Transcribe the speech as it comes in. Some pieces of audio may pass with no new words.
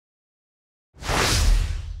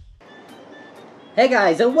Hey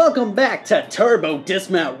guys, and welcome back to Turbo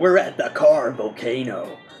Dismount. We're at the car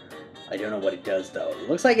volcano. I don't know what it does though. It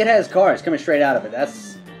looks like it has cars coming straight out of it.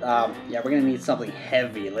 That's, yeah, we're gonna need something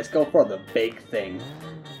heavy. Let's go for the big thing.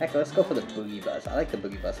 Actually, let's go for the boogie bus. I like the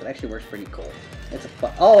boogie bus. It actually works pretty cool. It's a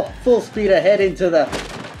oh, full speed ahead into the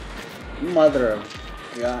mother of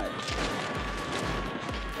God.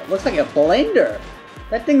 It looks like a blender.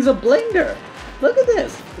 That thing's a blender. Look at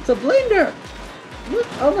this. It's a blender. Look.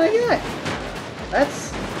 Oh my God.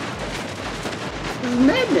 This is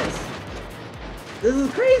madness. This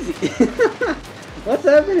is crazy. What's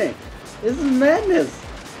happening? This is madness.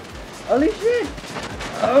 Holy shit.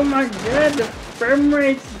 Oh my God, the frame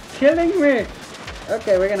rate's killing me.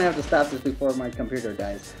 Okay, we're gonna have to stop this before my computer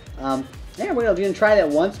dies. Yeah, we're gonna try that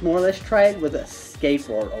once more. Let's try it with a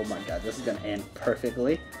skateboard. Oh my God, this is gonna end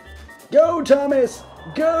perfectly. Go, Thomas!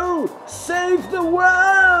 Go! Save the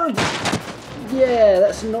world! Yeah,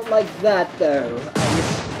 that's not like that though.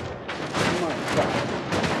 Oh my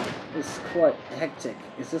God. It's quite hectic.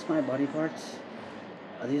 Is this my body parts?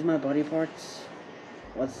 Are these my body parts?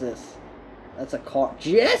 What's this? That's a car.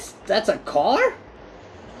 Yes! That's a car?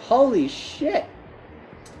 Holy shit.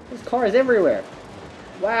 There's cars everywhere.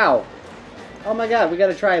 Wow. Oh my God, we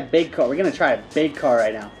gotta try a big car. We're gonna try a big car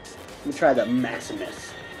right now. Let me try the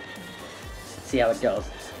Maximus. See how it goes.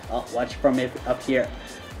 Oh, watch from it up here.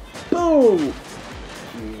 Boom!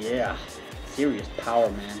 Yeah. Serious power,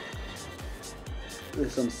 man.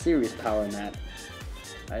 There's some serious power in that.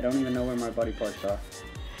 I don't even know where my body parts are.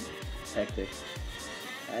 Hectic.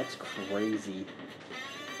 That's crazy.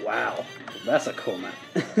 Wow. That's a cool map.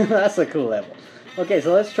 That's a cool level. Okay,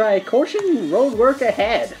 so let's try caution road work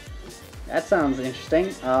ahead. That sounds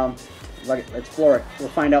interesting. Let's explore it. We'll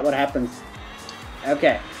find out what happens.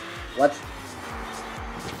 Okay.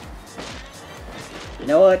 You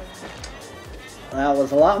know what? That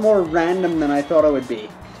was a lot more random than I thought it would be,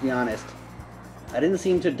 to be honest. I didn't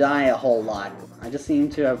seem to die a whole lot. I just seem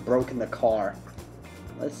to have broken the car.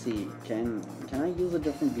 Let's see. Can I use a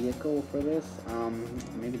different vehicle for this?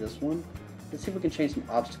 Maybe this one? Let's see if we can change some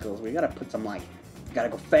obstacles. We gotta put some, like, you gotta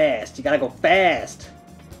go fast. You gotta go fast.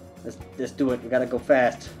 Let's do it. We gotta go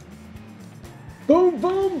fast. Boom,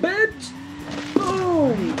 boom, bitch!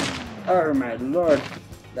 Boom! Oh my Lord.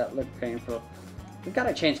 That looked painful. We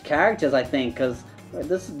gotta change characters, I think, because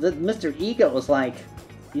this Mr. Ego was like,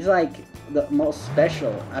 he's like the most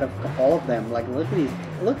special out of all of them. Like, look at these,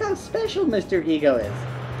 look how special Mr. Ego is,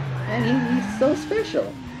 and he's so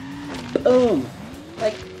special. Boom!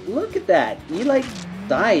 Like, look at that. He like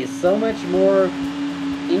dies so much more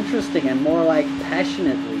interesting and more like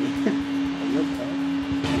passionately. Are you okay?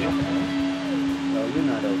 Are you okay? No, you're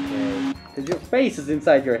not okay. Because your face is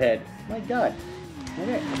inside your head. My God.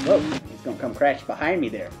 Okay. Whoa. He's gonna come crash behind me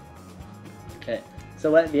there. Okay. So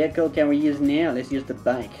what vehicle can we use now? Let's use the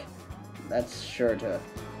bike. That's sure to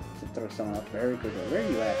throw someone off very quickly. Where are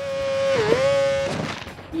you at?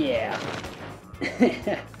 Yeah.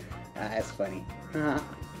 That's funny.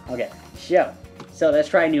 Okay. So let's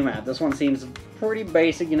try a new map. This one seems pretty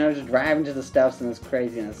basic, you know, just driving to the stuffs and it's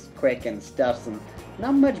crazy and it's quick and stuffs and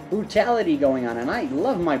not much brutality going on. And I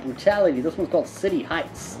love my brutality. This one's called City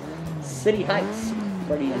Heights. City Heights.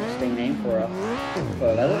 Pretty interesting name for a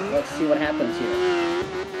level. Let's see what happens here.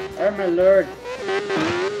 Oh my Lord.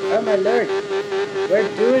 Oh my Lord. We're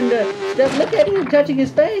doing the stuff. Look at him touching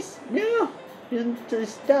his face. No. He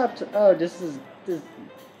stopped. Oh, this.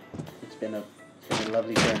 It's been a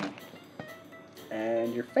lovely journey.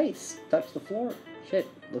 And your face touched the floor. Shit,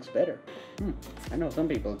 looks better. I know some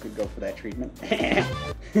people could go for that treatment.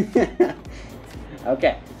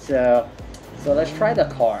 Okay, so let's try the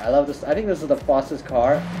car. I love this. I think this is the fastest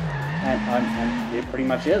car, and it pretty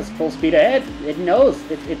much is full speed ahead. It knows.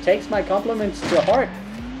 It takes my compliments to heart,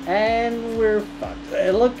 and we're fucked.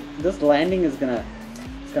 Look, this landing is gonna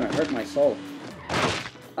hurt my soul.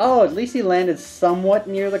 Oh, at least he landed somewhat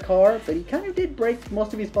near the car, but he kind of did break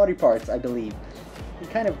most of his body parts, I believe. It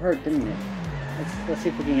kind of hurt, didn't it? Let's see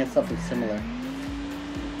if we can get something similar.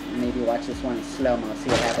 Maybe watch this one in slow-mo, see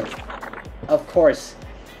what happens. Of course.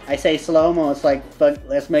 I say slow-mo, it's like, fuck,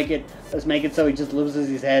 let's make it so he just loses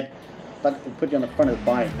his head. But we'll put you on the front of the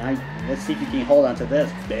body. Now, let's see if you can hold on to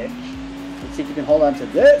this, bitch. Let's see if you can hold on to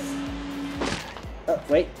this. Oh,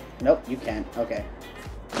 wait. Nope, you can't. Okay.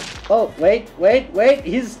 Oh, wait.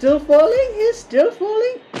 He's still falling? He's still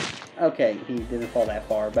falling? Okay, he didn't fall that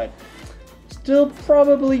far, but still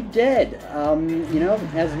probably dead. You know,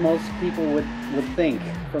 as most people would think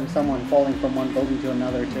from someone falling from one building to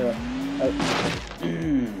another to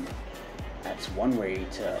that's one way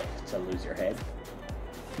to lose your head.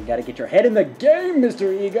 You gotta get your head in the game,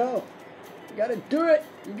 Mr. Ego. You gotta do it.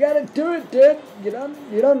 You gotta do it, dude. You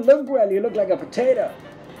don't look well. You look like a potato.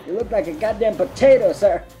 You look like a goddamn potato,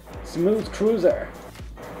 sir. Smooth cruiser.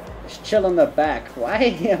 Just chill on the back.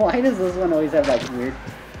 Why? Why does this one always have like weird?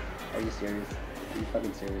 Are you serious? Are you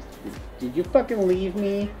fucking serious? Did you fucking leave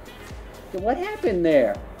me? What happened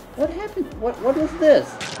there? What happened? What was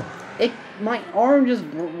this? My arm just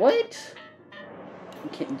what?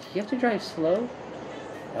 Do you have to drive slow?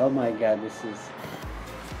 Oh my god, this is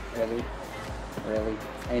really.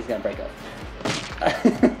 And he's gonna break up.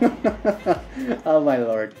 Oh my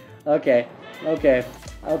lord. Okay. I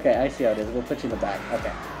see how it is. We'll put you in the back.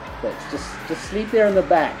 Okay. Good. Just sleep there in the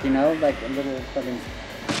back. You know, like a little fucking.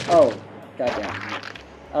 Oh, goddamn.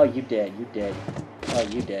 Oh, you did. Oh,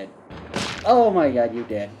 you did. Oh my god, you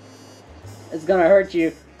did. It's gonna hurt you.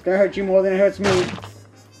 It's gonna hurt you more than it hurts me.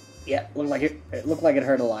 Yeah, looked like it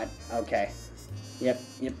hurt a lot. Okay. Yep.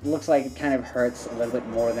 Looks like it kind of hurts a little bit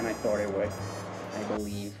more than I thought it would. I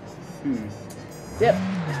believe. Yep.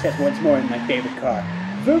 Let's test once more in my favorite car.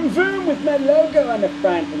 Vroom vroom with my logo on the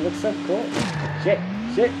front. It looks so cool. Shit.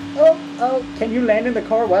 Oh. Can you land in the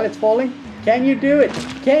car while it's falling? Can you do it?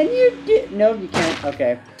 Can you get? No, you can't.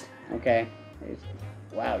 Okay.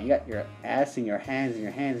 Wow, you got your ass in your hands and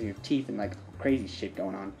your teeth and like crazy shit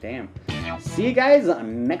going on. Damn. See you guys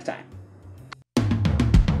next time.